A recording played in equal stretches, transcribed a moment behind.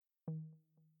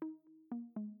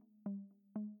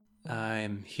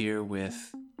I'm here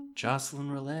with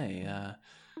Jocelyn Relay.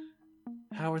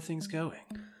 How are things going?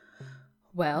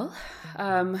 Well,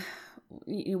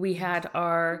 we had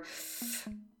our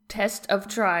test of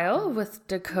trial with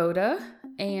Dakota,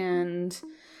 and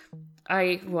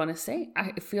I want to say,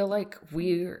 I feel like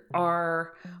we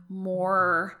are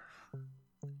more,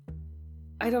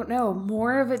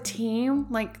 more of a team.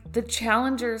 Like, the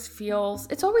challengers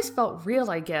it's always felt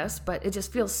real, I guess, but it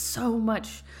just feels so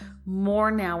much more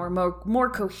now. We're more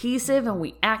cohesive, and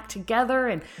we act together,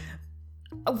 and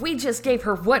we just gave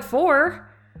her what for.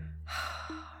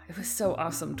 It was so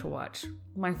awesome to watch.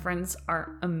 My friends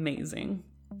are amazing.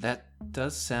 That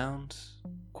does sound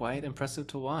quite impressive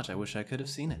to watch. I wish I could have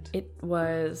seen it. It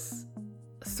was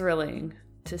thrilling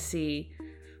to see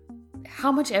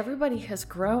how much everybody has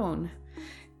grown.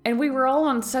 And we were all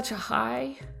on such a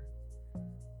high.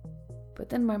 But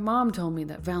then my mom told me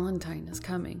that Valentine is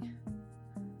coming.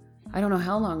 I don't know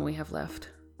how long we have left.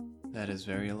 That is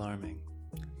very alarming.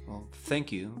 Well,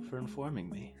 thank you for informing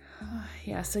me.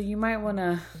 Yeah, so you might want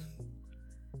to,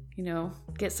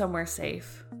 get somewhere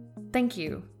safe. Thank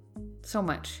you so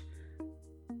much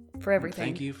for everything.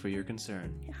 Thank you for your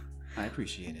concern. Yeah. I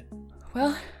appreciate it.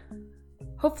 Well,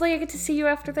 hopefully I get to see you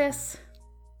after this.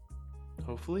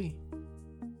 Hopefully.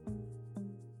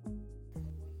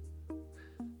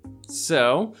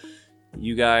 So,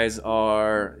 you guys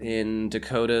are in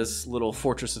Dakota's little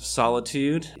fortress of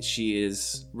solitude. She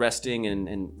is resting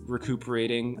and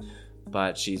recuperating,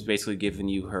 but she's basically given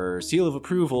you her seal of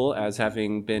approval as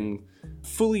having been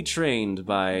fully trained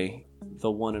by the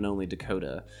one and only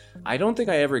Dakota. I don't think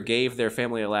I ever gave their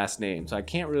family a last name, so I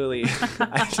can't really...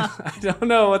 I don't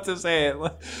know what to say.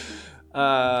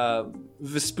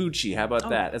 Vespucci, how about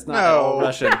that? It's not all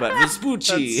Russian, but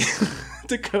Vespucci.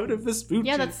 Dakota Vespucci.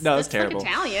 Yeah, that's terrible. Like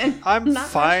Italian. I'm not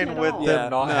fine with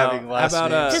them not having last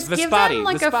names. Just Vespati, give them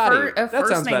like Vespati. a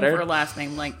first name better. for a last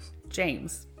name, like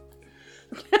James.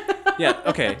 Yeah,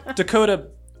 okay. Dakota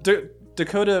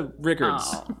Rickards.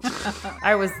 Oh.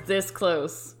 I was this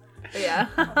close. Yeah.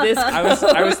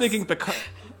 I was thinking Picard.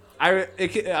 I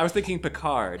was thinking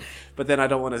Picard, but then I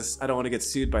don't want to get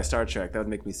sued by Star Trek. That would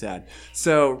make me sad.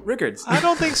 So Rickards. I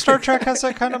don't think Star Trek has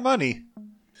that kind of money.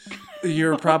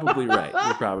 You're probably right.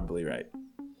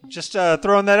 Just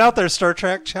throwing that out there, Star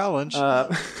Trek challenge.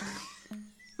 Like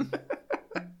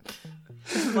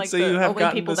so the you have only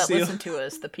gotten people the that seal. listen to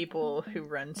us, the people who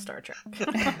run Star Trek.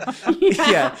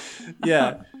 Yeah.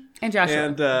 And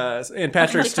Joshua. And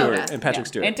Patrick And Stewart. Dakota. And Patrick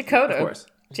Stewart. And Dakota. Of course.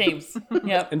 James.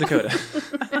 Yep. And Dakota.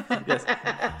 Yes.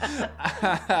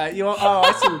 I see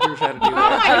what you were trying to do there.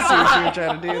 I see what you were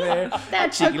trying to do there.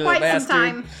 That Cheeky took little quite some bastard.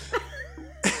 time.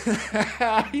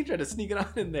 You tried to sneak it on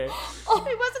in there. Oh,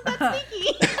 it wasn't that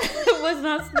sneaky. It was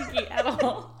not sneaky at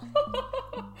all.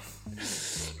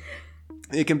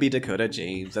 It can be Dakota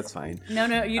James. That's fine. No,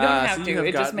 you don't have so to.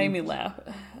 It just made me laugh.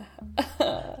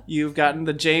 You've gotten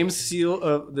the James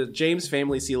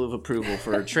family seal of approval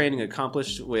for training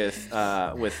accomplished with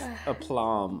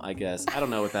aplomb, I guess. I don't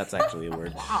know if that's actually a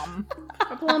word.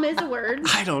 Aplomb is a word.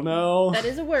 I don't know. That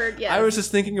is a word, yes. I was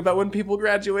just thinking about when people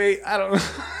graduate. I don't know.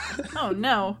 Oh,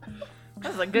 no.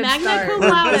 That was a good Magna start. cum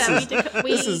laude.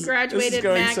 This is Graduated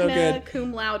going magna so good.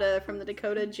 cum laude from the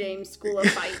Dakota James School of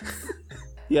Fights.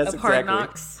 Yes, Of Hard exactly.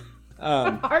 Knocks.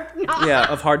 Hard knocks.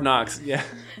 Yeah, of Hard Knocks. Yeah.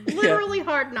 Literally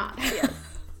hard knocks, yes.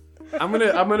 I'm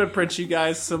gonna print you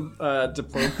guys some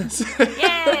diplomas.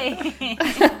 Yay!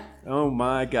 Oh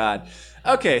my god.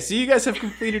 Okay, so you guys have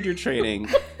completed your training.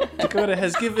 Dakota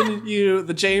has given you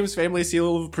the James family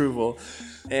seal of approval,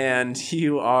 and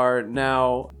you are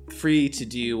now free to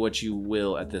do what you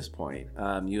will at this point.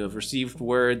 You have received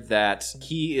word that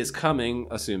he is coming,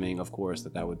 assuming, of course,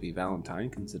 that would be Valentine,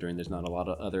 considering there's not a lot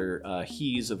of other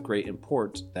he's of great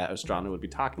import that Ostrana would be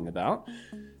talking about.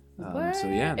 So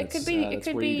yeah, that's, it that's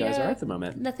could where be you guys are at the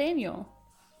moment. Nathaniel.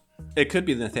 It could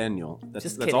be Nathaniel.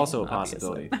 That's kidding, also a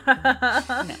obviously.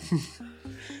 possibility.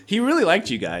 He really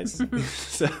liked you guys.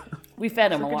 So. We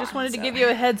fed him a I lot. just wanted to give you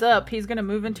a heads up. He's going to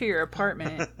move into your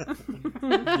apartment.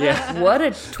 Yeah. What a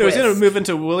twist. So he's going to move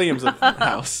into William's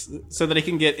house so that he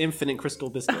can get infinite crystal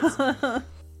biscuits. Oh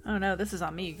no, this is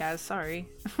on me, you guys. Sorry.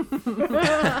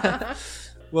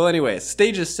 Well, anyway,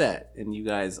 stage is set, and you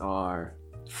guys are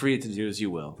free to do as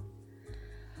you will.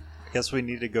 I guess we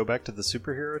need to go back to the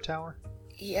superhero tower.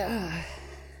 Yeah.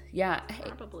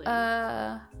 Hey, Probably.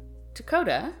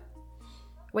 Dakota.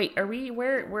 Wait,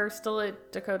 we're still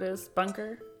at Dakota's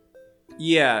bunker?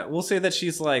 Yeah, we'll say that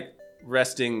she's like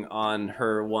resting on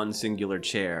her one singular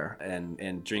chair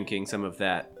and drinking some of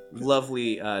that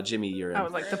lovely Jimmy urine. Oh,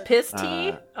 like the piss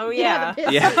tea? Oh yeah. the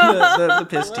piss. Yeah, the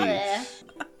piss tea.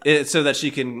 so that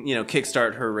she can,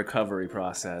 kickstart her recovery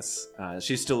process.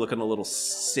 She's still looking a little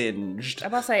singed. I'm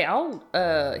about to say,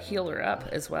 I'll heal her up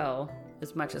as well,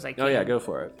 as much as I can. Oh yeah, go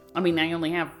for it. I mean, I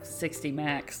only have 60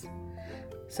 max.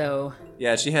 So...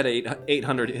 Yeah, she had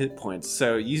 800 hit points,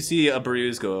 so you see a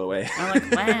bruise go away. I'm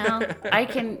like, wow, I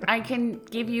can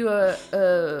give you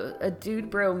a dude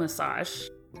bro massage,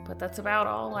 but that's about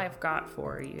all I've got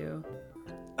for you.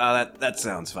 That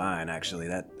sounds fine, actually.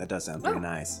 That does sound pretty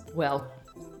nice. Well,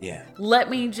 Yeah. let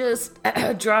me just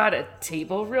draw at a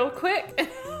table real quick.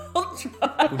 I'll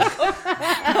draw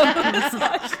a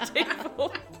massage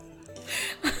table.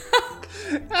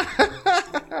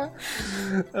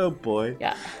 Oh boy.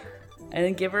 Yeah, and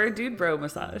then give her a dude bro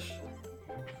massage.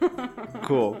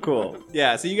 Cool.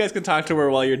 Yeah, so you guys can talk to her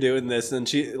while you're doing this, and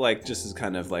she just is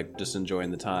kind of just enjoying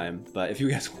the time. But if you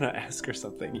guys want to ask her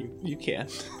something, you can.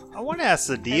 I want to ask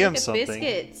the I DM look at something.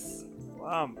 Biscuits.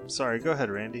 Sorry, go ahead,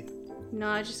 Randy. No,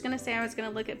 I was just gonna say I was gonna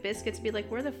look at Biscuits and be like,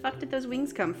 where the fuck did those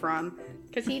wings come from?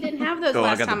 Because he didn't have those Oh, I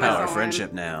last got the time I power saw of friendship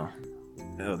him. now.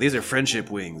 Oh, these are friendship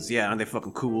wings. Yeah, aren't they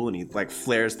fucking cool? And he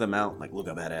flares them out. Look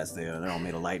how badass they are. They're all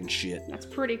made of light and shit. That's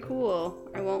pretty cool.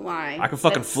 I won't lie. I can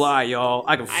fucking fly, y'all.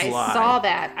 I can fly. I saw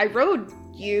that. I rode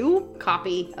you.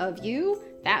 Copy of you.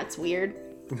 That's weird.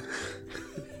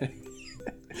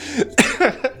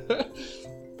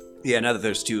 Yeah, now that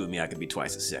there's two of me, I could be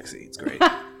twice as sexy. It's great.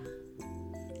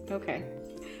 Okay.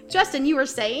 Justin, you were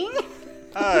saying?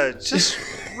 Just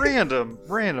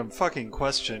random fucking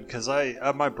question, because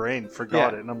my brain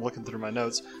forgot Yeah. it, and I'm looking through my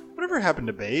notes. Whatever happened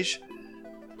to Beige?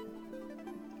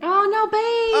 Oh no,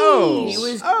 babe. He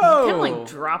was Oh. kind of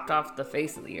dropped off the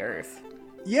face of the earth.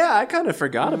 Yeah, I kind of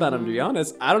forgot about him, to be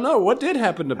honest. I don't know. What did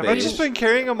happen to Have I Beige? just been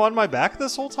carrying him on my back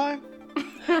this whole time?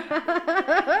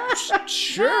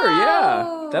 Sure,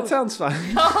 yeah. That sounds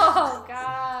fine. Oh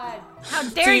God! How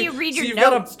dare See- you read so your you've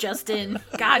got a- notes, Justin?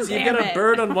 God So you've damn got a it.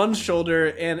 bird on one shoulder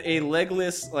and a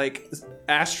legless,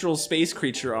 astral space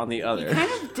creature on the other.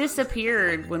 Kind of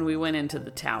disappeared when we went into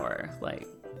the tower.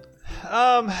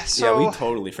 So Yeah, we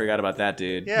totally forgot about that,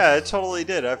 dude. yeah, it totally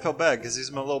did. I feel bad because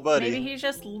he's my little buddy. Maybe he's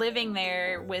just living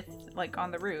there with, on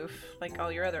the roof, like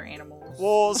all your other animals.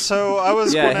 Well, so I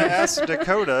was Yeah. going to ask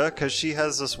Dakota, because she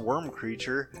has this worm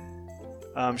creature.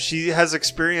 She has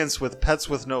experience with pets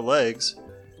with no legs.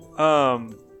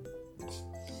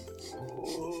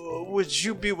 Would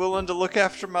you be willing to look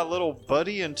after my little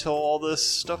buddy until all this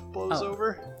stuff blows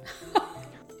over?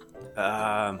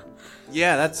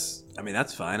 Yeah, that's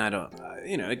fine. I don't,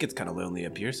 it gets kind of lonely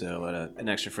up here, so an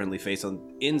extra friendly face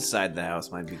on inside the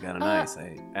house might be kind of nice.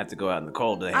 I have to go out in the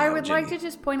cold to hang I out would with like to Jimmy.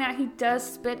 just point out he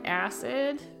does spit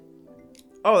acid.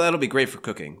 Oh, that'll be great for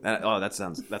cooking. That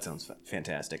sounds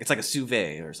fantastic. It's like a sous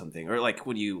vide or something, or like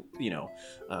when you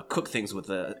cook things with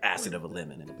the acid of a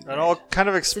lemon. It'll be great. And I'll kind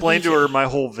of explain to her my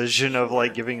whole vision of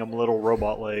giving him little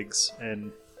robot legs,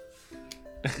 and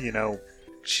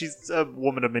she's a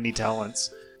woman of many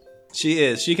talents. She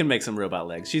is. She can make some robot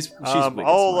legs. She's wicked I'll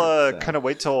smart, so. kind of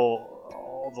wait till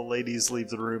all the ladies leave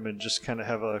the room and just kind of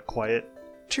have a quiet,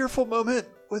 tearful moment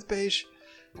with Beige,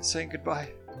 saying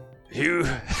goodbye. You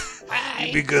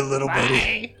be good, little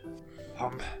buddy.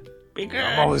 Be good.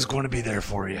 I'm always going to be there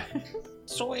for you.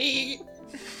 Sweet.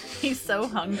 He's so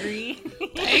hungry.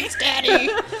 Thanks, Daddy.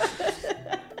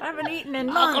 I haven't eaten in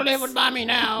I'll go months. live with Mommy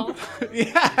now.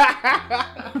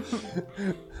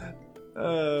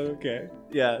 Okay.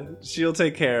 Yeah, she'll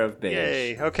take care of Beige.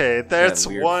 Yay. Okay, that's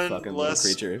weird one fucking little less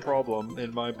creature. problem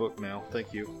in my book now.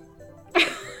 Thank you.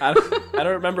 I don't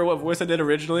remember what voice I did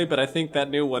originally, but I think that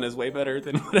new one is way better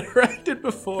than whatever I did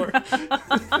before.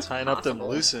 Tying up them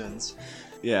loose ends.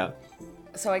 Yeah.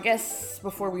 So I guess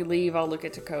before we leave, I'll look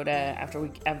at Dakota after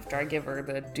I give her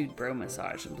the dude bro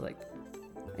massage and be like,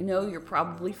 I know you're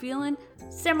probably feeling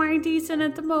semi-decent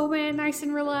at the moment, nice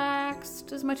and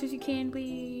relaxed, as much as you can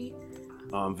be.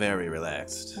 Oh, I'm very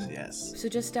relaxed. Yes. So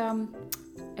just,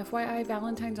 FYI,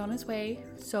 Valentine's on his way.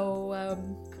 So,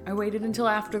 I waited until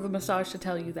after the massage to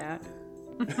tell you that.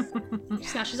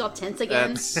 Now she's all tense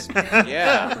again. That's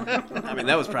yeah. I mean,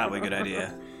 that was probably a good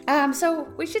idea. So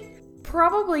we should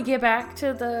probably get back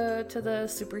to the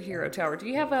superhero tower. Do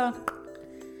you have a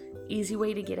easy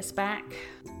way to get us back?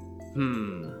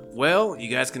 Well, you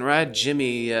guys can ride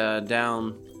Jimmy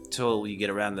down till you get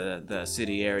around the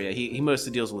city area. He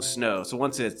mostly deals with snow, so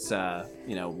once it's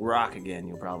rock again,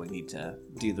 you'll probably need to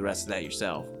do the rest of that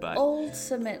yourself. But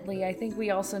Ultimately, I think we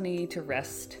also need to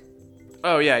rest.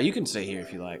 oh yeah, you can stay here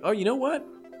if you like. Oh, you know what?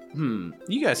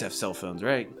 You guys have cell phones,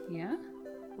 right? Yeah?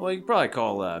 Well, you could probably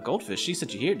call Goldfish. She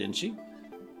sent you here, didn't she?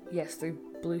 Yes, through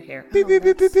blue hair. Beep, beep,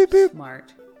 beep, beep, beep, beep.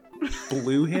 Smart.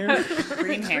 Blue hair?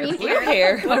 Green hair. Green Blue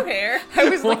hair. hair. Blue hair. I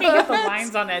was looking at the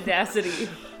lines on Audacity.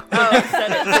 Oh, I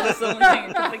said it, so that's the only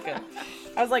thing I could think of.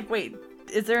 I was like, wait,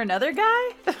 is there another guy?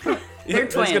 They're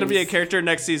There's going to be a twins. character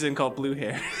next season called Blue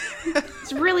Hair.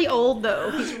 He's really old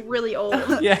though. He's really old.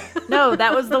 Yeah. No,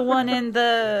 that was the one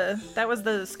that was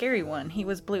the scary one. He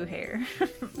was blue hair.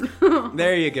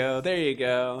 There you go. There you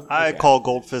go. I Okay. call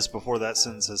Goldfist before that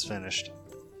sentence is finished.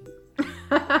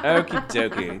 Okie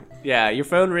dokie. Yeah, your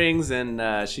phone rings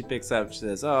and she picks up. She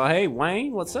says, "Oh, hey,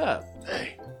 Wayne, what's up?"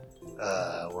 Hey,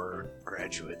 we're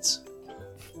graduates.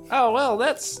 Oh, well,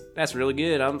 that's really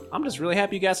good. I'm just really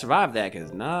happy you guys survived that,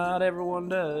 because not everyone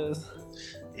does.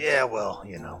 Yeah, well,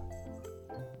 you know.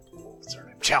 What's their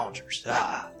name? Challengers.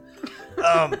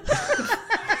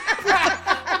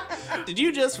 Did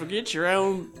you just forget your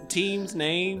own team's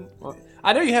name? Well,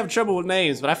 I know you have trouble with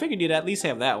names, but I figured you'd at least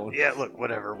have that one. Yeah, look,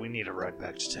 whatever. We need a ride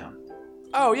back to town.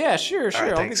 Oh, yeah, sure. right,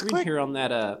 I'll thanks. get green here on that,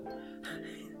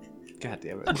 God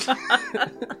damn it.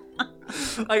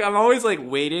 Like, I'm always, like,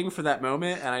 waiting for that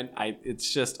moment, and I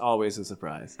it's just always a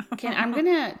surprise. I'm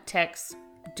gonna text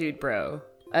Dude Bro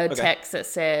a Okay. text that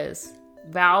says,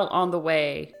 Val on the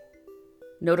way,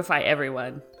 notify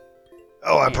everyone.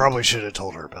 Oh, I probably should have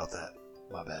told her about that.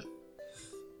 My bad.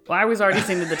 Well, I was already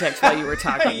sending the text while you were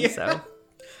talking, Yeah. so.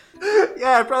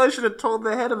 Yeah, I probably should have told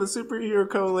the head of the superhero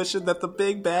coalition that the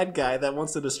big bad guy that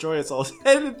wants to destroy us all is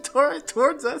headed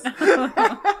towards us.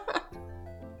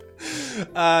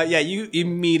 Yeah, you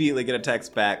immediately get a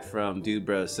text back from Dude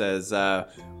Bro says,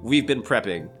 "We've been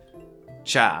prepping.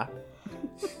 Cha."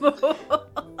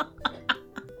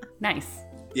 Nice.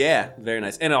 Yeah, very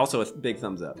nice. And also a big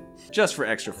thumbs up. Just for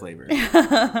extra flavor.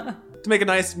 To make a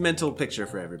nice mental picture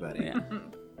for everybody. Yeah.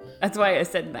 That's why I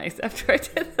said nice after I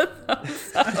did the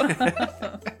thumbs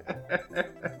up.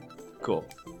 Cool.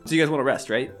 So you guys want to rest,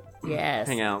 right? Yes.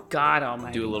 Hang out. God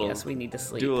almighty. Do a little- Yes, we need to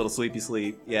sleep. Do a little sleepy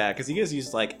sleep. Yeah, because you guys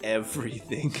used like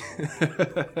everything.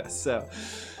 So,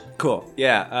 cool.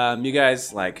 Yeah, you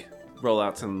guys like roll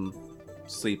out some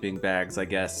sleeping bags, I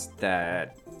guess,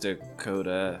 that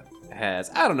Dakota has.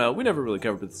 I don't know. We never really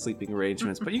covered the sleeping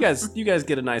arrangements, but you guys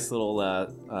get a nice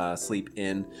little sleep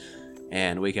in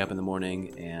and wake up in the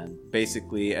morning. And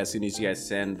basically, as soon as you guys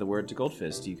send the word to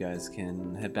Goldfist, you guys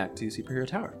can head back to Superhero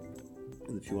Tower.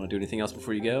 And if you want to do anything else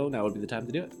before you go, now would be the time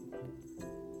to do it.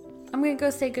 I'm gonna go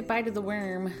say goodbye to the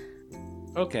worm.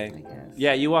 Okay. I guess.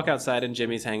 Yeah, you walk outside and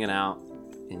Jimmy's hanging out,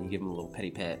 and you give him a little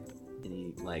petty pet, and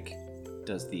he like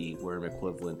does the worm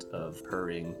equivalent of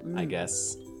purring, I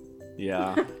guess.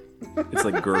 Yeah, it's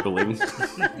like gurgling.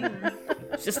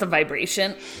 It's just a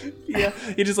vibration. Yeah,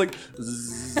 he just like.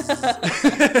 zzz.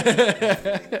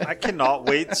 I cannot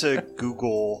wait to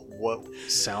Google what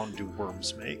sound do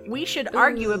worms make. We should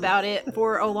argue about it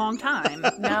for a long time.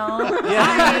 No.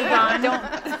 Yeah.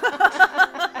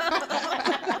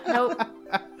 Nope.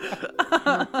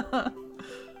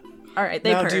 All right,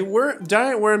 they Now, purr. do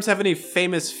giant worms have any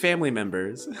famous family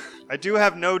members? I do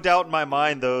have no doubt in my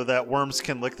mind, though, that worms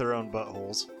can lick their own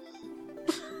buttholes.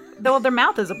 Though their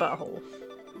mouth is a butthole.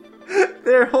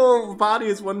 Their whole body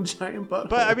is one giant butthole.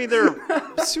 But, I mean, they're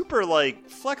super, like,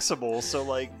 flexible, so,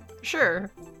 like, Sure.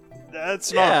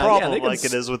 that's Yeah, not a yeah, problem they can like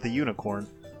it is with the unicorn.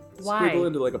 Why? squiggle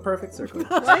into like a perfect circle.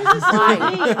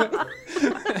 Why?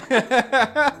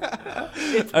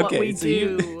 It's what we so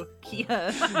do.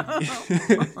 Yeah.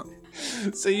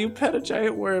 So you pet a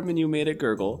giant worm and you made it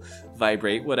gurgle,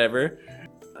 vibrate, whatever.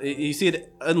 You see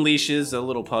it unleashes a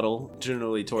little puddle,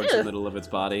 generally towards the middle of its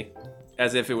body,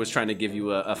 as if it was trying to give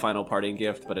you a final parting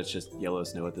gift, but it's just yellow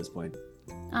snow at this point.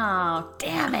 Oh,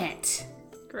 damn it.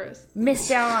 Gross.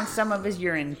 Missed out on some of his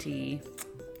urine tea.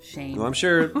 Shame. Well, I'm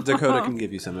sure Dakota can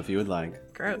give you some if you would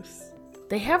like. Gross.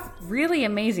 They have really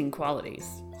amazing qualities,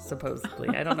 supposedly.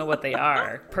 I don't know what they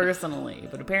are personally,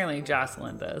 but apparently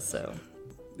Jocelyn does, so.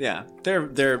 Yeah,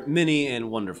 they're mini and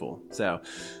wonderful. So,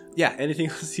 yeah, anything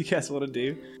else you guys want to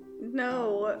do?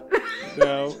 No.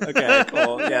 No. Okay.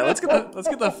 Cool. Yeah. Let's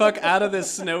get the fuck out of this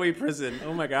snowy prison.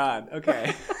 Oh my god.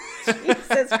 Okay.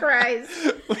 Jesus Christ.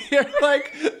 We are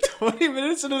like 20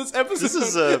 minutes into this episode. This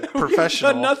is a We've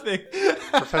professional. done nothing.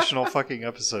 Professional fucking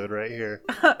episode right here.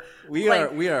 We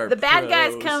are. The bad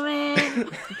guy's pros. coming.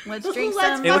 Let's drink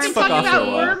Let's some. Hey, let's fucking fuck talk off for a about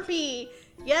while. worm pee.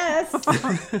 Yes.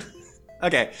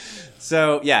 Okay.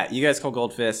 So yeah, you guys call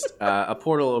Goldfist. A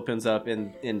portal opens up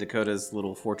in Dakota's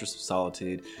little fortress of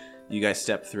solitude. You guys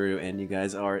step through, and you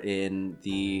guys are in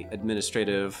the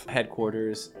administrative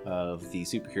headquarters of the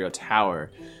superhero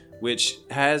tower, which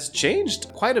has changed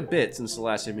quite a bit since the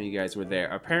last time you guys were there.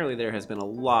 Apparently, there has been a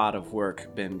lot of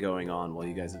work been going on while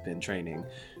you guys have been training.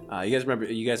 You guys remember,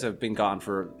 you guys have been gone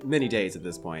for many days at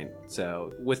this point.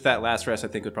 So with that last rest, I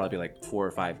think it would probably be like 4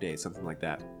 or 5 days, something like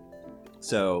that.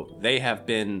 So they have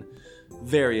been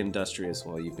very industrious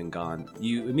while you've been gone.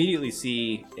 You immediately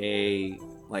see a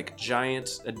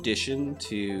giant addition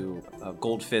to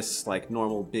Goldfist's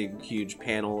normal big huge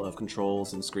panel of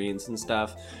controls and screens and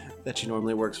stuff that she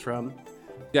normally works from.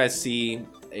 You guys see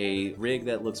a rig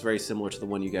that looks very similar to the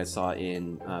one you guys saw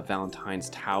in Valentine's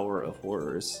Tower of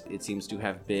Horrors. It seems to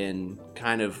have been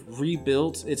kind of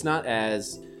rebuilt. It's not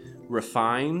as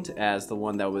refined as the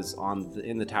one that was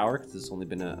in the tower, because it's only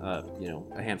been a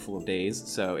handful of days.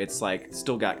 So it's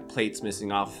still got plates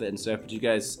missing off of it and stuff. But you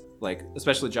guys,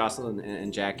 especially Jocelyn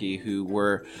and Jackie, who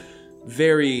were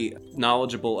very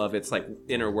knowledgeable of its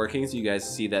inner workings, you guys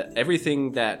see that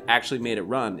everything that actually made it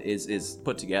run is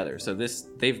put together. So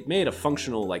they've made a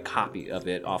functional copy of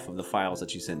it off of the files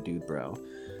that you sent Dude Bro.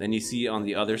 Then you see on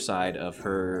the other side of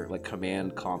her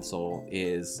command console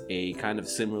is a kind of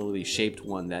similarly shaped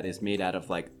one that is made out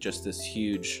of just this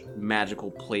huge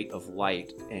magical plate of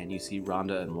light, and you see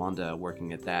Rhonda and Wanda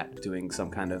working at that, doing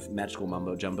some kind of magical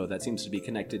mumbo jumbo that seems to be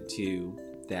connected to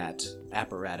that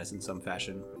apparatus in some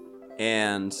fashion.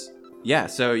 And yeah,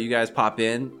 so you guys pop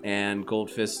in, and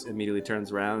Goldfist immediately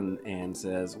turns around and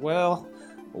says, "Well,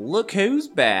 look who's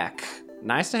back.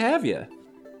 Nice to have you.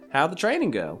 How'd the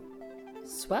training go?"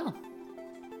 Swell.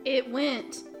 It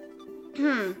went.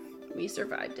 We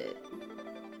survived it.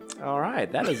 All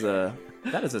right, that is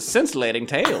a scintillating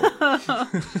tale.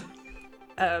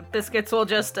 Biscuits will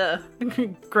just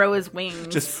grow his wings.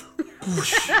 Just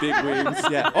whoosh, big wings.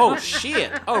 Yeah. Oh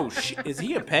shit. Is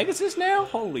he a Pegasus now?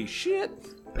 Holy shit.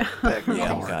 Yeah,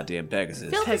 goddamn Pegasus.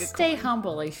 Feel to stay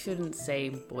humble. I shouldn't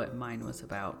say what mine was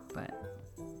about, but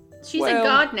She's a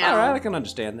god now. All right, I can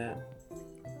understand that.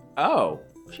 Oh,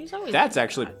 She's always. that's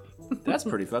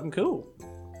pretty fucking cool.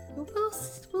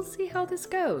 we'll see how this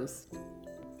goes.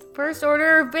 First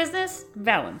order of business: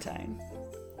 Valentine.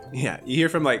 Yeah, you hear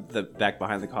from the back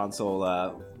behind the console.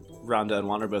 Rhonda and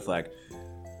Wanda are both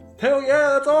 "Hell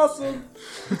yeah, that's awesome!"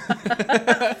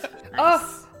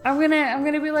 Oh, I'm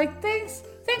gonna be thanks,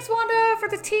 Wanda, for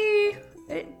the tea.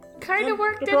 It kind of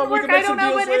worked, didn't work. I don't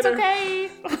know, but it's okay.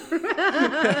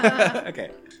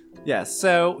 Okay. Yeah.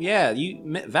 So yeah, you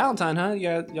met Valentine, huh?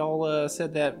 Y'all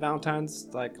said that Valentine's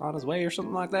on his way or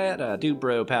something like that. Dude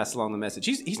Bro passed along the message.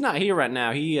 He's not here right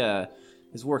now. He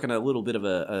is working a little bit of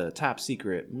a top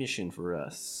secret mission for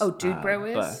us. Oh, Dude Bro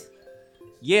is? But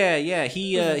yeah.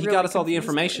 He Really got us all the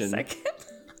confused for a information. second.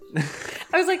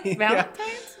 I was like,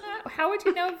 Valentine's not? How would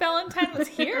you know Valentine was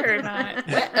here or not?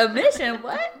 What? A mission?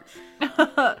 What?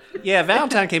 Yeah,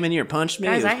 Valentine came in here and punched me.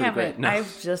 Guys, It was I pretty haven't. great. No.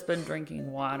 I've just been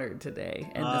drinking water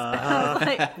today, and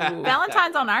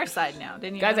Valentine's on our side now,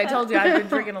 didn't you? guys, know I that? told you I've been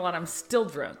drinking a lot. I'm still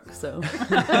drunk, so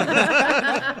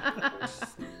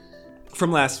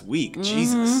From last week,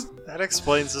 Jesus. That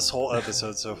explains this whole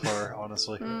episode so far,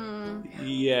 honestly.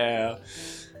 Yeah.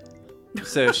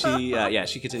 So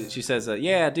she continues. She says,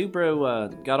 Dude Bro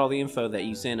got all the info that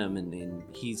you sent him, and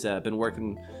he's been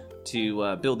working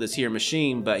to build this here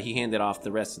machine, but he handed off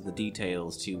the rest of the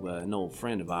details to an old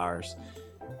friend of ours.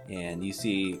 And you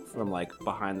see from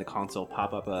behind the console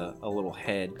pop up a little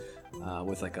head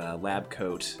with a lab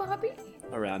coat Bobby.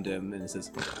 around him, and it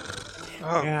says,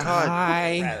 Oh, God.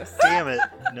 "Hi." Damn it.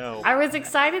 No. I was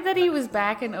excited that he was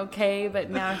back and okay,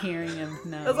 but now hearing him,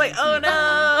 no. I was like, oh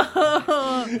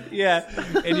no! Yeah,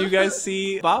 and you guys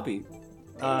see Bobby.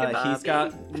 He's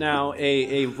got now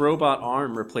a robot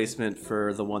arm replacement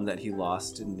for the one that he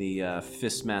lost in the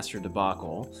Fistmaster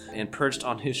debacle, and perched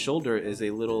on his shoulder is a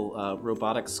little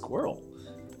robotic squirrel.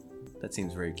 That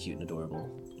seems very cute and adorable.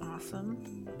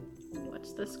 Awesome.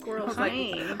 What's the squirrel's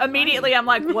name? Immediately, I'm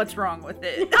like, what's wrong with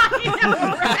it?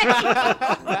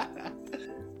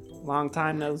 Long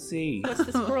time no see. What's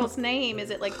the squirrel's name?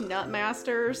 Is it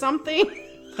Nutmaster or something?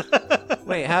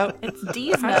 Wait, how? It's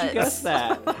D's How'd you guess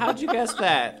nuts. that? How'd you guess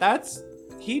that?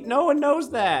 No one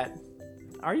knows that.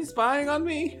 Are you spying on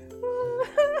me?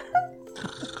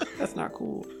 That's not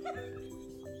cool.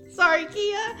 Sorry,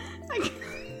 Kia.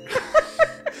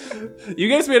 You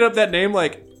guys made up that name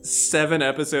 7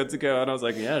 episodes ago, and I was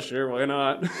like, yeah, sure, why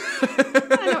not?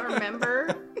 I don't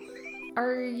remember.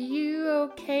 Are you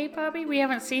okay, Bobby? We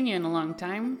haven't seen you in a long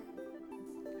time.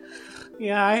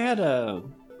 Yeah, I had a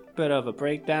bit of a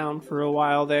breakdown for a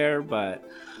while there, but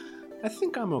I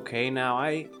think I'm okay now.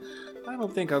 I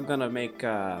don't think I'm gonna make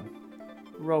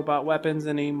robot weapons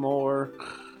anymore.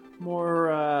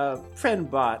 More friend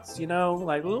bots,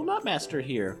 like little Nutmaster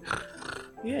here.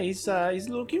 Yeah, he's a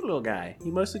little cute little guy.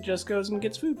 He mostly just goes and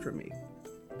gets food from me.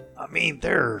 I mean,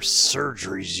 there are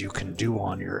surgeries you can do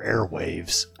on your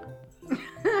airwaves.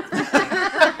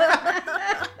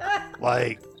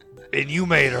 Like, and you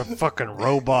made a fucking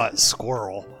robot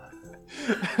squirrel.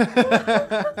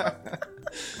 I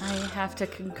have to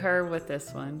concur with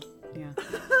this one. Yeah.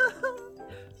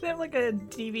 Does it have like a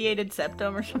deviated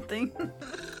septum or something?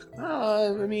 I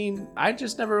mean, I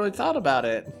just never really thought about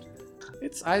it.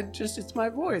 It's my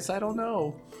voice. I don't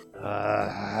know. I'm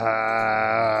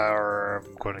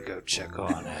gonna go check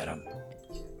on Adam.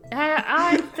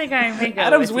 I think I may go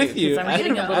Adam's with you. because I'm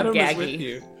getting a little Adam is gaggy. with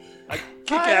you.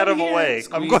 Kick Adam away.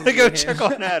 I'm gonna go check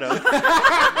on Adam.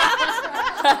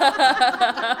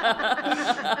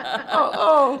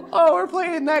 Oh, we're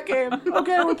playing that game.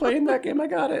 Okay, we're playing that game. I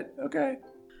got it. Okay.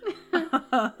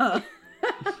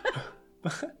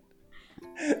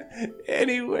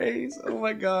 Anyways, oh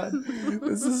my god.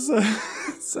 This is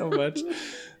so much.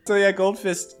 So yeah,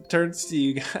 Goldfist turns to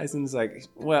you guys and is like,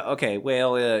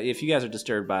 if you guys are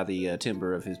disturbed by the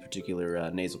timbre of his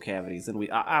particular nasal cavities, then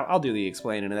I'll do the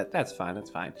explaining, and that's fine.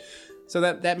 So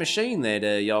that machine that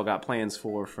y'all got plans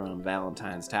for from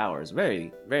Valentine's Tower is a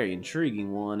very, very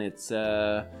intriguing one. It's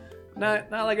not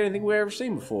like anything we've ever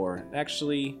seen before. It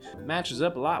actually matches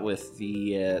up a lot with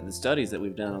the studies that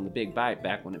we've done on the Big Bite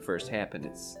back when it first happened.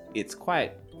 It's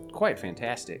quite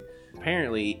fantastic.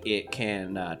 Apparently, it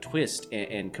can twist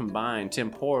and combine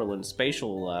temporal and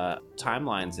spatial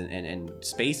timelines and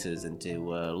spaces into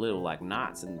little like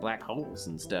knots and black holes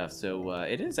and stuff. So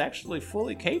it is actually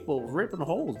fully capable of ripping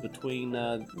holes between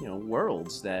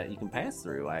worlds that you can pass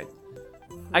through.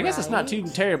 I guess it's not too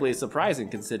terribly surprising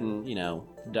considering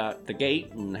the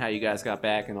gate and how you guys got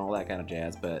back and all that kind of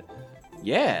jazz. But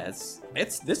yeah,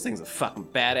 it's this thing's a fucking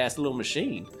badass little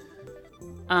machine.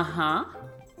 Uh-huh.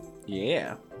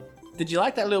 Yeah. Did you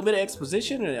like that little bit of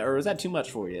exposition, or was that too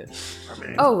much for you?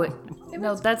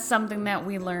 No, that's something that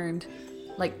we learned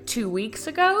like 2 weeks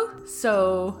ago,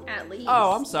 so... At least.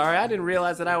 Oh, I'm sorry. I didn't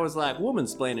realize that I was like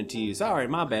woman-splaining to you. Sorry,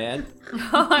 my bad.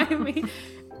 I mean...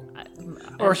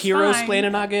 Or that's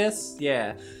hero-splaining, I guess.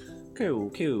 Yeah.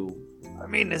 Cool. I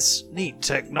mean, it's neat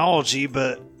technology,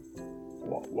 but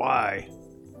why?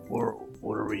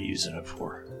 What are we using it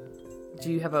for?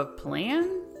 Do you have a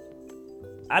plan?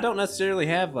 I don't necessarily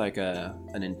have like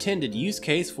an intended use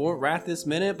case for it right this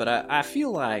minute, but I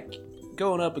feel like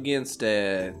going up against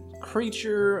a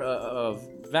creature of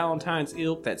Valentine's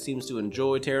ilk that seems to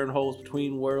enjoy tearing holes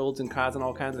between worlds and causing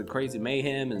all kinds of crazy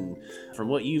mayhem, and from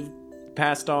what you've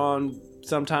passed on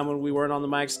sometime when we weren't on the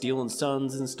mic, stealing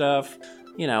suns and stuff,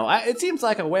 it seems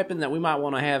like a weapon that we might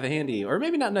want to have handy, or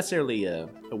maybe not necessarily a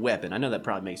weapon. I know that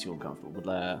probably makes you uncomfortable,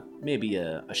 but maybe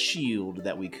a shield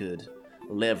that we could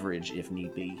leverage if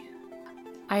need be.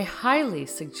 I highly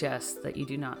suggest that you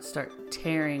do not start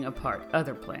tearing apart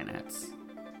other planets.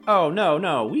 Oh,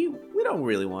 no. We don't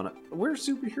really want to. We're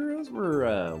superheroes.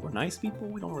 We're nice people.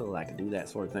 We don't really like to do that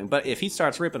sort of thing. But if he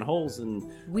starts ripping holes in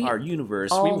our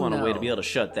universe, we want a way to be able to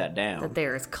shut that down. That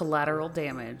there is collateral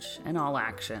damage in all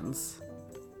actions.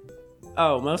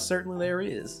 Oh, most certainly there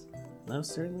is.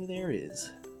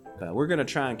 But we're going to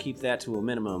try and keep that to a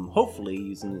minimum, hopefully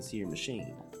using this here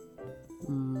machine.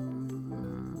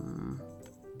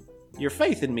 Your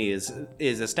faith in me is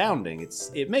astounding.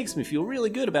 It makes me feel really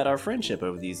good about our friendship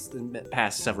over these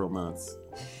past several months.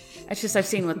 It's just I've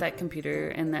seen what that computer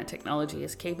and that technology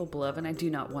is capable of, and I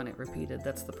do not want it repeated.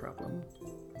 That's the problem.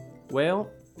 Well,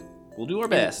 we'll do our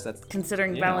best. That's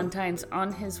considering Valentine's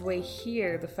on his way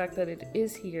here. The fact that it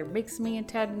is here makes me a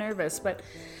tad nervous, but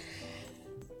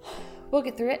we'll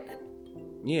get through it.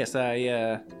 Yes,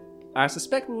 I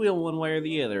suspect we will one way or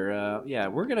the other.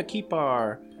 We're going to keep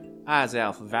our eyes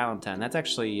out for Valentine. That's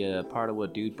actually part of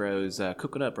what Dude Bro's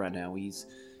cooking up right now. He's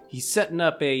setting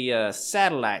up a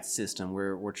satellite system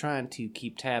where we're trying to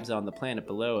keep tabs on the planet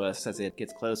below us as it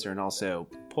gets closer, and also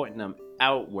pointing them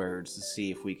outwards to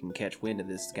see if we can catch wind of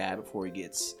this guy before he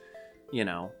gets,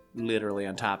 literally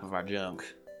on top of our junk.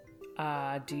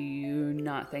 Do you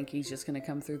not think he's just going to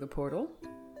come through the portal?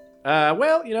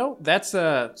 That's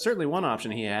certainly one option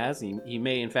he has. He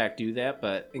may in fact do that,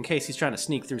 but in case he's trying to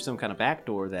sneak through some kind of back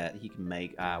door that he can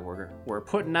make, we're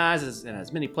putting eyes in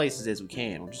as many places as we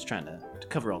can. We're just trying to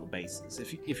cover all the bases.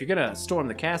 If you're gonna storm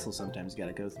the castle, sometimes you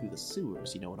gotta go through the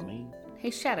sewers. You know what I mean? Hey,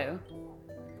 Shadow,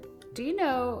 do you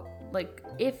know,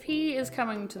 if he is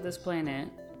coming to this planet,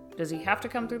 does he have to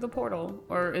come through the portal,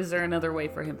 or is there another way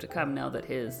for him to come now that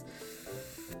his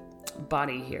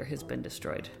body here has been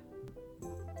destroyed?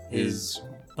 His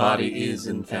body is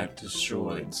in fact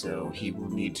destroyed, so he will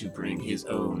need to bring his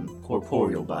own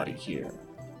corporeal body here.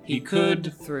 He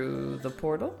could... Through the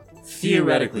portal?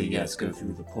 Theoretically, yes, go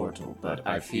through the portal, but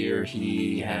I fear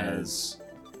he has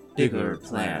bigger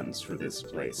plans for this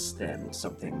place than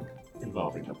something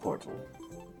involving the portal.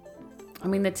 I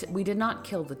mean, we did not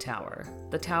kill the tower.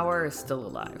 The tower is still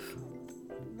alive.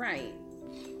 Right.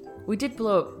 We did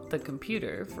blow up the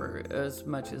computer for as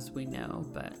much as we know,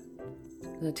 but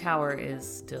the tower is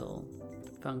still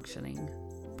functioning.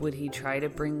 Would he try to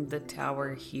bring the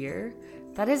tower here?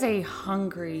 That is a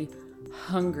hungry,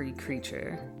 hungry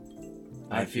creature.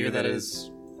 I fear that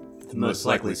is the most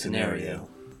likely scenario.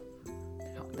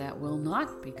 That will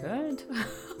not be good.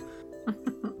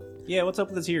 Yeah, what's up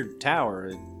with this here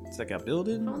tower? It's like a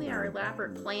building? Only our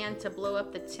elaborate plan to blow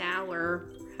up the tower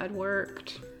had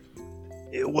worked.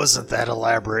 It wasn't that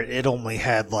elaborate. It only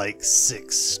had like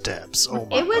 6 steps. Oh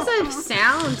my It was god. a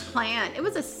sound plan. It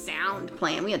was a sound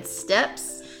plan. We had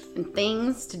steps and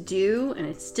things to do, and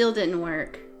it still didn't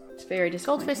work. It's very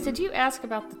disappointing. Goldfish, did you ask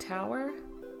about the tower?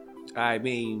 I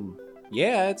mean,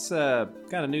 yeah, it's kind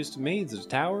of news to me. There's a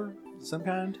tower of some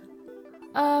kind.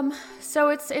 So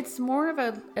it's more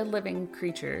of a living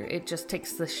creature. It just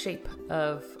takes the shape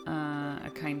of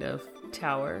a kind of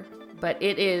tower. But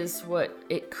it is what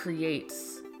it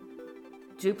creates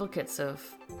duplicates of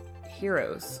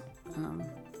heroes.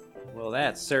 Well,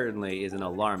 that certainly is an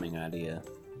alarming idea.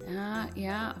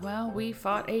 Yeah, well, we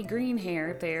fought a green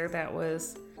hair there that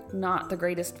was not the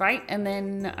greatest fight. And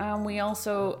then we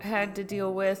also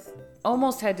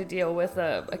almost had to deal with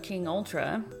a King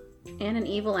Ultra. And an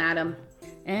evil Adam.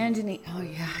 And oh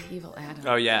yeah, Evil Adam.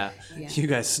 Oh, yeah. Yeah. You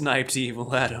guys sniped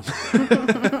Evil Adam.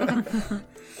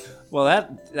 Well,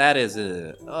 that is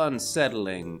an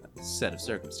unsettling set of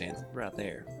circumstances right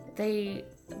there.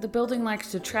 The building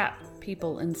likes to trap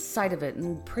people inside of it,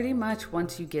 and pretty much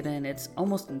once you get in, it's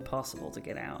almost impossible to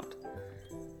get out.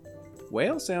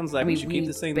 Well, sounds like we should keep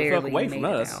this thing the fuck barely away from made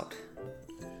it us. out.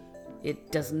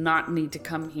 It does not need to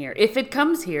come here. If it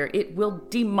comes here, it will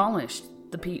demolish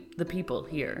the people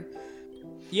here.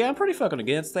 Yeah, I'm pretty fucking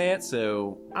against that,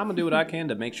 so I'm gonna do what I can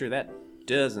to make sure that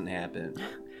doesn't happen.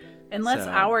 Unless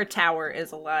So- our tower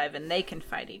is alive and they can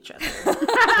fight each other.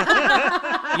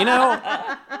 You know,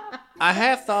 I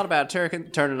have thought about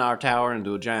turning our tower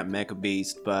into a giant mecha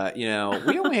beast, but, you know,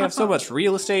 we only have so much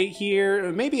real estate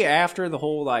here. Maybe after the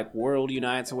whole, like, world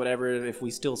unites or whatever, if we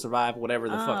still survive, whatever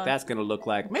the fuck that's gonna look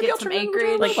like. Maybe Get I'll some turn it into a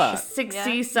acreage. Like robot.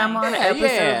 60 some odd Yeah,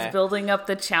 episodes yeah. building up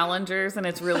the challengers, and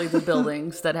it's really the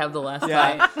buildings that have the last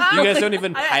Yeah, fight. you guys don't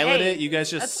even pilot Hey, it. You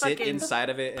guys just that's sit fucking inside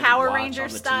of it and Power watch Ranger on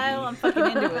the style. TV. I'm fucking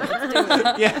into it. Let's do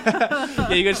it.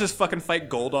 Yeah, you guys just fucking fight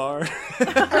Goldar.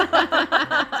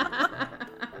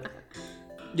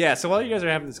 Yeah, so while you guys are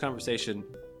having this conversation,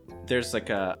 there's like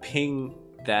a ping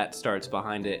that starts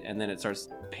behind it, and then it starts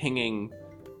pinging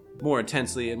more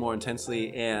intensely and more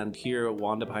intensely, and hear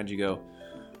Wanda behind you go,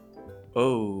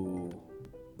 oh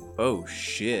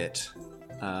shit.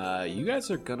 You guys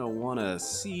are gonna wanna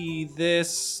see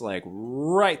this, like,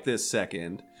 right this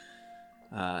second.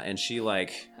 And she,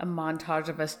 like, A montage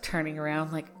of us turning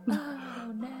around like,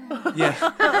 oh no.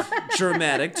 yeah,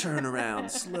 dramatic turnaround,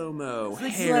 slow-mo,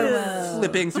 hair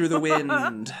flipping through the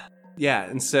wind. Yeah,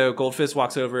 and so Goldfish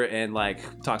walks over and,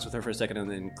 like, talks with her for a second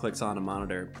and then clicks on a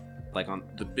monitor, like on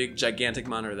the big gigantic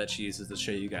monitor that she uses to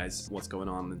show you guys what's going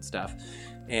on and stuff.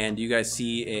 And you guys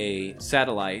see a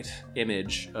satellite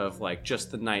image of, like,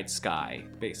 just the night sky,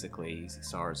 basically. You see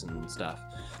stars and stuff.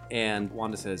 And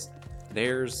Wanda says,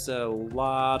 there's a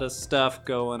lot of stuff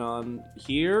going on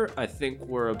here. I think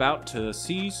we're about to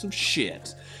see some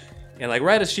shit. And, like,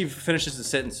 right as she finishes the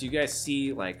sentence, you guys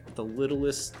see, like, the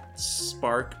littlest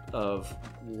spark of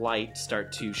light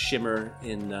start to shimmer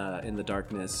in the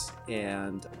darkness.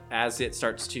 And as it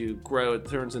starts to grow, it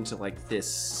turns into, like,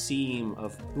 this seam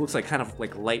of, it looks like kind of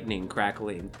like lightning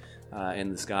crackling in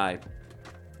the sky.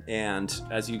 And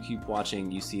as you keep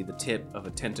watching, you see the tip of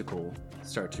a tentacle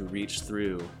start to reach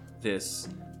through this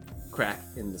crack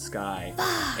in the sky.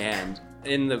 And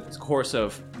in the course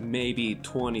of maybe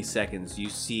 20 seconds, you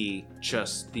see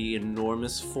just the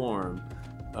enormous form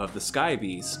of the Sky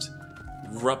Beast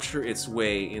rupture its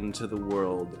way into the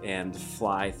world and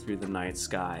fly through the night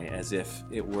sky as if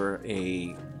it were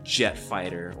a jet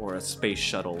fighter or a space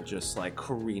shuttle just, like,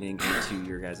 careening into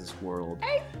your guys' world.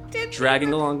 I didn't Dragging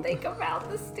even along- think about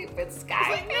the stupid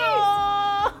sky.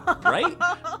 Right?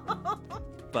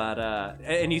 But,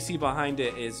 and you see behind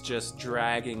it is just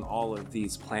dragging all of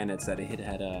these planets that it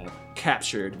had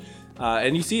captured.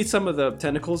 And you see some of the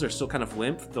tentacles are still kind of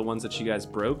limp, the ones that you guys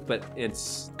broke, but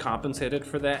it's compensated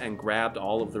for that and grabbed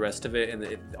all of the rest of it,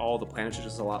 and all the planets are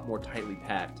just a lot more tightly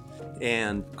packed.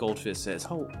 And Goldfish says,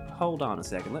 hold on a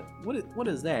second, what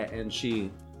is that? And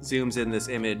she zooms in this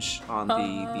image on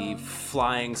the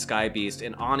flying sky beast,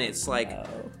 and on its like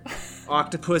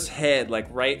octopus head, like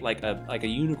a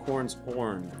unicorn's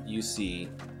horn, you see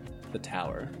the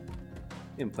tower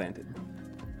implanted.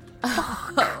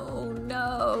 Oh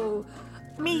no.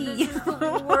 Me. This is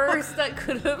the worst that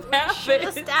could have Should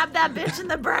have happened. stabbed that bitch in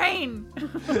the brain.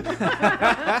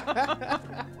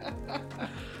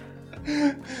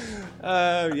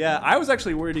 Yeah, I was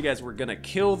actually worried you guys were gonna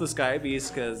kill the sky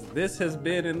beast because this has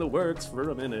been in the works for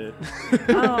a minute.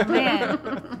 Oh man,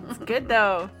 it's good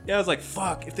though. Yeah, I was like,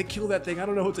 fuck, if they kill that thing, I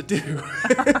don't know what to do.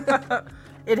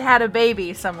 It had a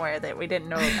baby somewhere that we didn't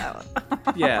know about.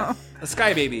 Yeah, a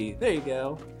sky baby. There you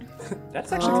go.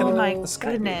 That's actually kind Oh of my a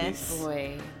sky baby. goodness.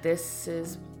 Boy, this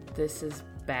is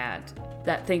bad.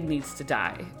 That thing needs to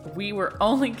die. We were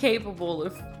only capable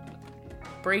of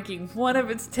breaking one of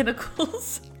its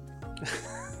tentacles.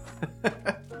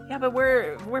 Yeah, but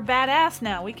we're badass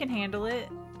now. We can handle it.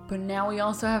 But now we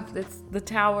also have the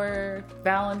tower,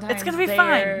 Valentine's. It's gonna be there.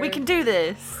 fine. We can do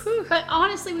this. But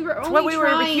honestly, we were only What we were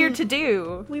trying, here to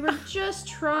do. We were just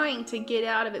trying to get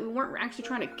out of it. We weren't actually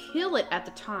trying to kill it at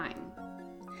the time.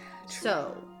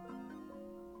 So,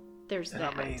 there's And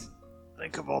that. I mean,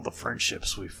 think of all the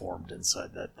friendships we formed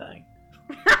inside that thing.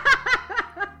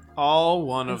 All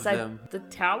one of Inside them. the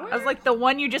tower. I was like the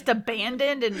one you just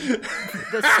abandoned in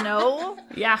the snow.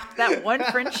 yeah. That one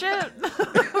friendship.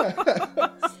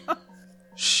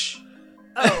 Shh.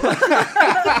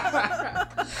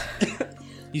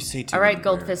 You say too All right, many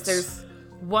Gold words. Fisters.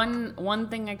 One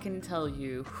thing I can tell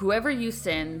you: whoever you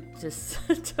send to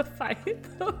fight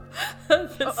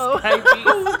the sky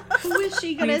beast Who is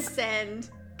she gonna send?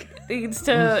 needs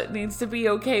to be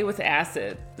okay with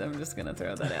acid. I'm just gonna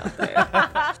throw that out there.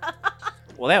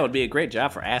 Well, that would be a great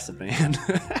job for Acid Man.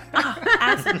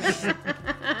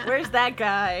 Where's that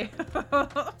guy?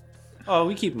 Oh,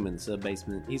 we keep him in the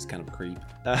sub-basement. He's kind of a creep.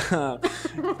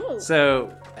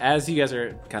 So, as you guys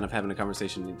are kind of having a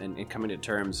conversation and coming to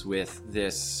terms with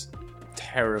this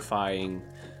terrifying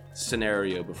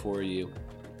scenario before you,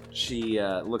 she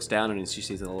looks down and she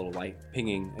sees a little light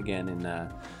pinging again, and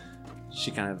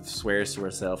she kind of swears to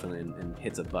herself and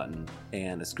hits a button,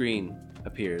 and a screen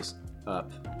appears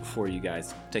up before you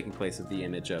guys, taking place of the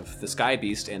image of the sky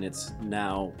beast and its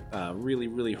now really,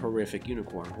 really horrific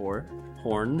unicorn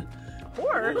horn.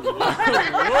 Or For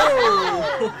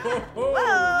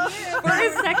a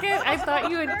second, I thought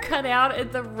you had cut out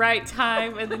at the right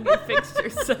time, and then you fixed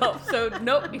yourself. So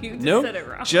nope, you just said it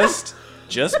wrong.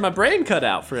 Just my brain cut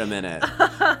out for a minute.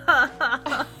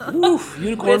 Oof,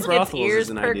 unicorn Biscuit's brothels ears is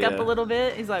an perk idea. up a little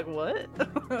bit. He's like, "What?"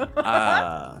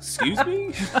 Excuse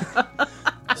me?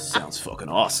 Sounds fucking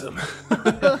awesome.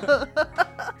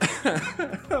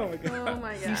 Oh my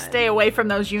god. You stay away from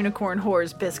those unicorn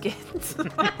whores, Biscuits.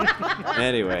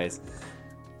 Anyways,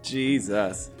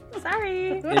 Jesus.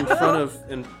 Sorry. In front of,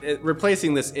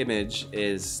 replacing this image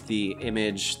is the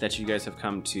image that you guys have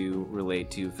come to relate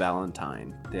to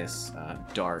Valentine. This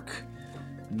dark,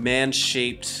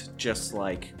 man-shaped, just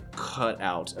like cut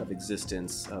out of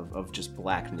existence of just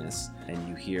blackness. And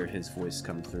you hear his voice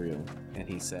come through, and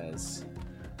he says,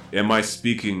 Am I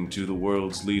speaking to the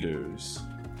world's leaders?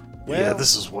 Yeah,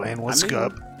 this is Wayne. What's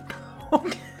up?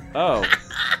 "Oh,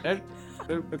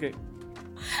 okay."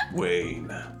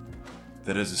 Wayne.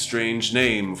 That is a strange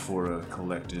name for a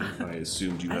collective. I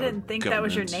assumed you I had didn't a think that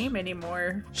was your government. name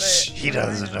anymore. Shh, But... he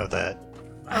doesn't know that.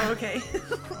 Oh, okay.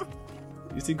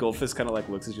 You see Goldfist kind of like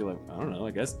looks at you like, I don't know,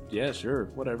 I guess, yeah, sure,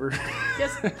 whatever.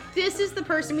 This is the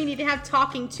person we need to have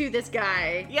talking to this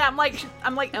guy. Yeah, I'm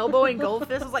like elbowing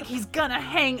Goldfist. I was like, he's gonna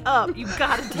hang up. You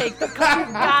gotta take the call. You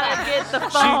gotta get the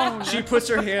phone. She puts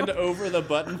her hand over the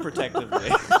button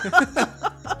protectively.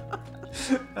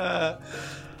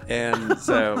 And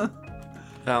so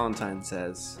Valentine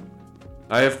says,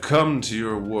 I have come to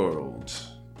your world,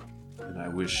 and I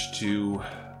wish to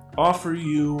offer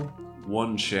you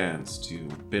one chance to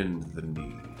bend the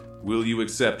knee. Will you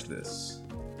accept this?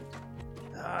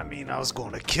 I mean, I was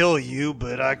going to kill you,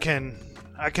 but I can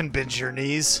bend your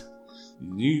knees.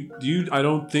 I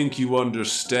don't think you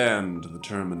understand the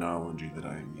terminology that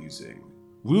I am using.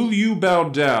 Will you bow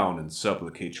down and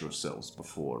supplicate yourselves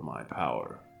before my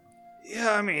power?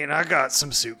 Yeah, I mean, I got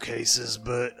some suitcases,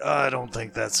 but I don't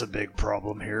think that's a big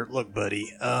problem here. Look,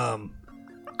 buddy, I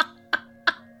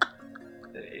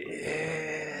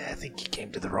think you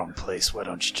came to the wrong place. Why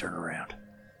don't you turn around?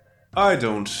 I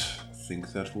don't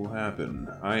think that will happen.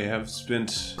 I have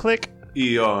spent Click.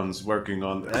 eons working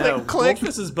on that. "Oh, click.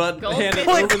 Goldfist's hand Goldfist.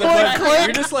 over the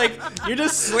button. click. You're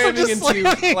just slamming just into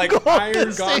slamming like Goldfist iron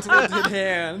in. gauntleted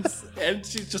hands, and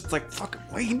she's just like, "Fucking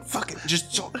Wayne, fucking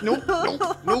just nope."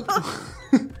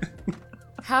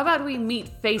 How about we meet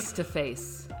face to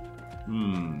face?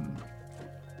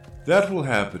 That will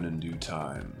happen in due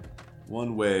time,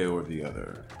 one way or the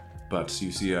other. But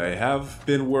you see, I have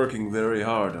been working very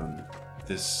hard on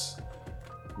this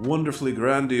wonderfully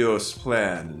grandiose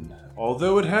plan, and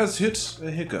although it has hit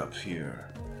a hiccup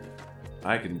here,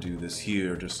 I can do this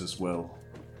here just as well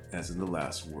as in the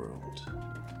last world.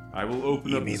 I will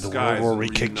open You up mean the the skies world where and we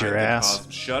kicked your reunite the ass?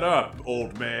 Shut up,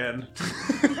 old man.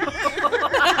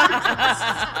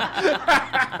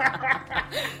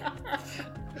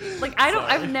 Like,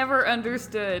 I've never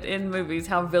understood in movies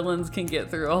how villains can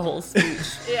get through a whole speech.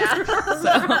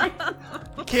 Yeah.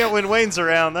 Can't win Wayne's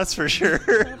around, that's for sure.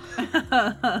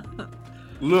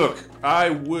 Look, I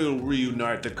will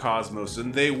reunite the cosmos,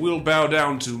 and they will bow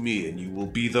down to me, and you will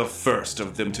be the first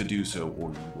of them to do so, or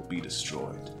you will be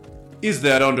destroyed. Is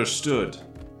that understood?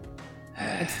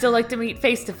 I'd still like to meet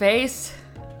face to face.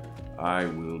 I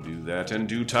will do that in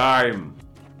due time.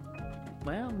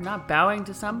 Well, I'm not bowing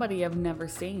to somebody I've never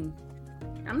seen.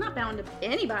 I'm not bound to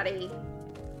anybody.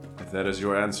 If that is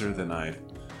your answer, then I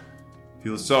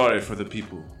feel sorry for the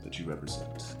people that you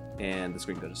represent. And the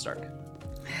screen goes to Stark.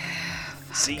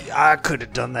 See, I could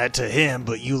have done that to him,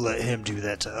 but you let him do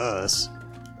that to us.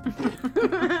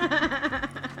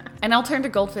 And I'll turn to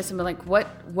Goldfist and be like,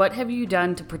 what have you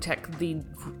done to protect the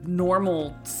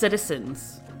normal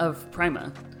citizens of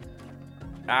Prima?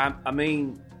 I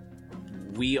mean,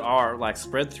 we are like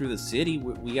spread through the city.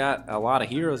 We got a lot of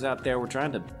heroes out there. We're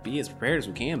trying to be as prepared as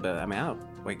we can, but I mean,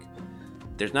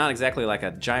 there's not exactly like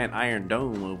a giant iron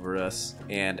dome over us.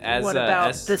 And as What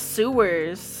about the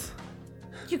sewers?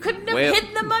 You couldn't have Well-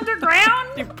 hidden them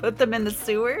underground? You put them in the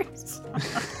sewers?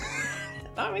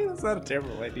 I mean, that's not a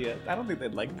terrible idea. I don't think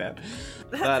they'd like that.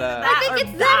 But I think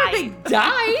it's that or they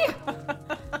die.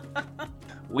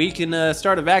 we can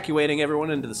start evacuating everyone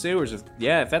into the sewers. If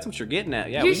that's what you're getting at.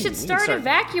 Yeah, You we should can start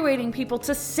evacuating people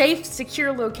to safe,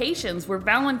 secure locations where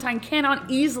Valentine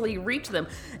cannot easily reach them,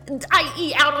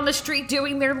 i.e. out on the street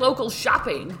doing their local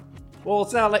shopping. Well,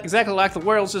 it's not exactly like the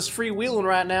world's just freewheeling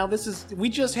right now. We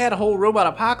just had a whole robot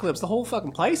apocalypse. The whole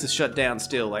fucking place is shut down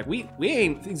still. Like, we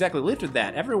ain't exactly lifted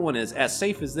that. Everyone is as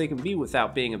safe as they can be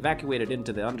without being evacuated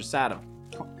into the underside of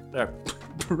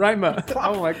Prima.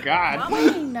 Oh my god.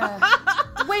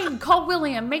 Wayne, call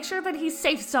William. Make sure that he's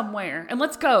safe somewhere, and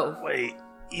let's go. Wait,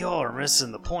 y'all are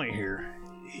missing the point here.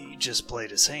 He just played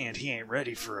his hand. He ain't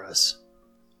ready for us.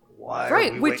 Why are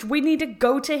Right, we which we need to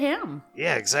go to him.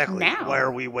 Yeah, exactly. now. Why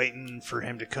are we waiting for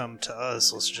him to come to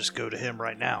us? Let's just go to him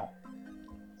right now.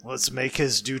 Let's make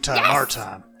his due time our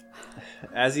time.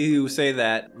 As you say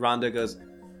that, Rhonda goes,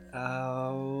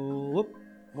 whoop,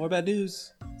 more bad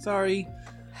news. Sorry.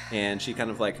 And she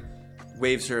kind of like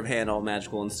waves her hand all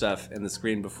magical and stuff, and the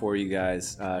screen before you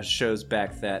guys shows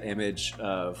back that image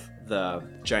of the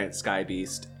giant sky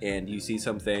beast, and you see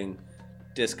something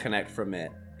disconnect from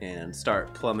it and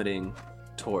start plummeting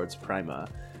towards Prima.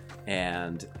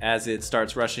 And as it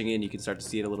starts rushing in, you can start to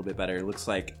see it a little bit better. It looks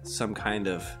like some kind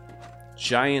of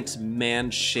giant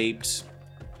man-shaped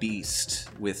beast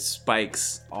with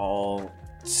spikes all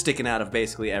sticking out of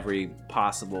basically every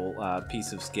possible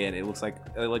piece of skin. It looks like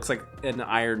an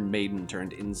Iron Maiden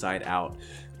turned inside out,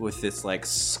 with this like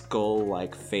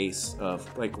skull-like face of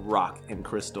like rock and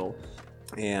crystal.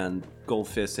 And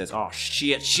Goldfist says, "Oh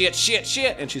shit, shit, shit,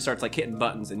 shit!" And she starts like hitting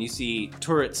buttons, and you see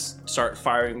turrets start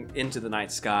firing into the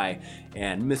night sky,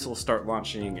 and missiles start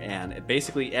launching, and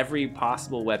basically every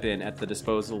possible weapon at the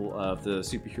disposal of the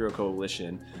superhero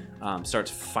coalition starts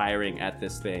firing at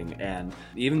this thing. And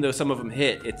even though some of them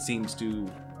hit, it seems to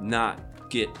not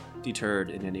get deterred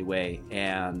in any way.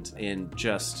 And in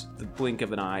just the blink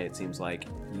of an eye, it seems like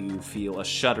you feel a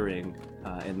shuddering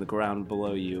in the ground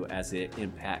below you as it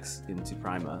impacts into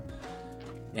Prima.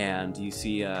 And you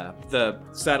see the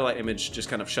satellite image just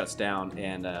kind of shuts down,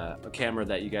 and a camera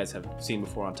that you guys have seen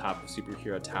before on top of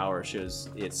Superhero Tower shows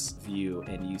its view,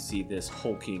 and you see this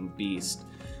hulking beast,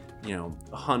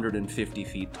 150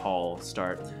 feet tall,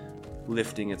 start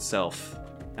lifting itself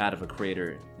out of a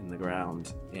crater in the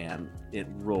ground, and it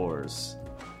roars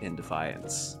in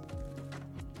defiance.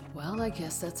 Well, I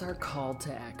guess that's our call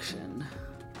to action.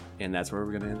 And that's where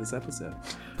we're going to end this episode.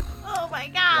 Oh my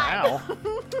god! Wow.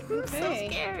 I'm so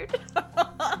scared.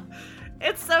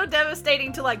 It's so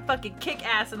devastating to like fucking kick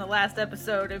ass in the last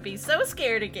episode and be so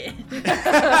scared again.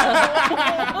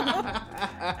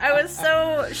 I was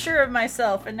so sure of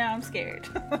myself and now I'm scared.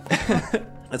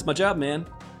 That's my job, man.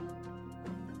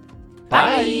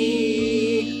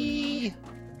 Bye.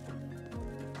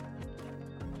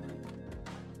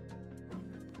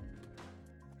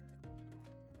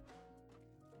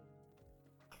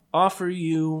 Offer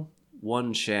you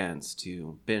one chance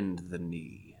to bend the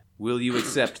knee. Will you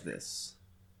accept this?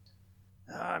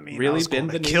 I mean, Really I was going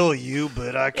bend to the knee? kill you,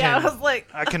 but I Yeah, can. I was like,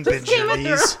 I can bend your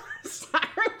knees.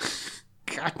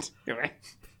 God damn it.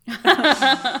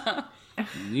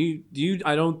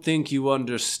 I don't think you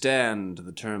understand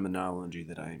the terminology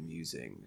that I am using.